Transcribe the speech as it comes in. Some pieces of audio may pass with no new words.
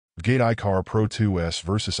Vgate iCar Pro 2S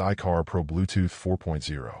versus iCar Pro Bluetooth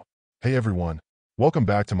 4.0. Hey everyone, welcome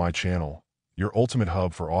back to my channel, your ultimate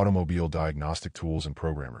hub for automobile diagnostic tools and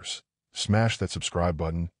programmers. Smash that subscribe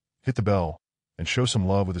button, hit the bell, and show some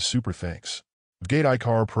love with a super thanks. Vgate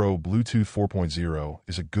iCar Pro Bluetooth 4.0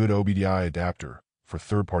 is a good OBDII adapter for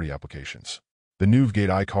third-party applications. The new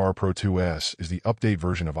Vgate iCar Pro 2S is the update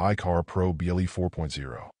version of iCar Pro BLE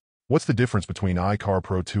 4.0. What's the difference between iCar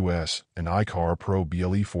Pro 2S and iCar Pro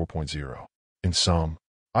BLE 4.0? In sum,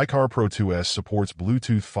 iCar Pro 2S supports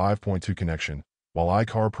Bluetooth 5.2 connection, while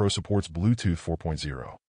iCar Pro supports Bluetooth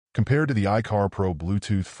 4.0. Compared to the iCar Pro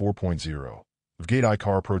Bluetooth 4.0, Vgate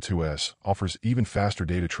iCar Pro 2S offers even faster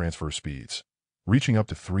data transfer speeds, reaching up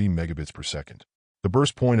to 3 megabits per second. The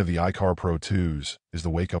burst point of the iCar Pro 2s is the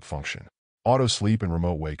wake-up function. Auto sleep and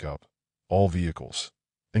remote wake-up, all vehicles,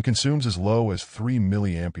 and consumes as low as 3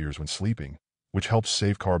 milliamperes when sleeping, which helps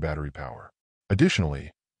save car battery power. Additionally,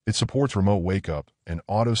 it supports remote wake-up and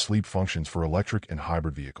auto sleep functions for electric and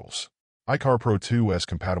hybrid vehicles. iCar Pro 2S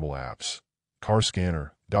compatible apps: Car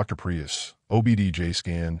Scanner, Dr. Prius, OBDII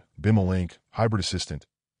Scan, BIM-A-Link, Hybrid Assistant,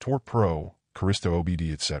 Torque Pro, Caristo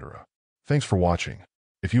OBD, etc. Thanks for watching.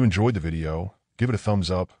 If you enjoyed the video, give it a thumbs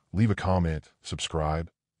up, leave a comment, subscribe,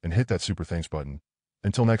 and hit that super thanks button.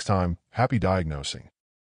 Until next time, happy diagnosing.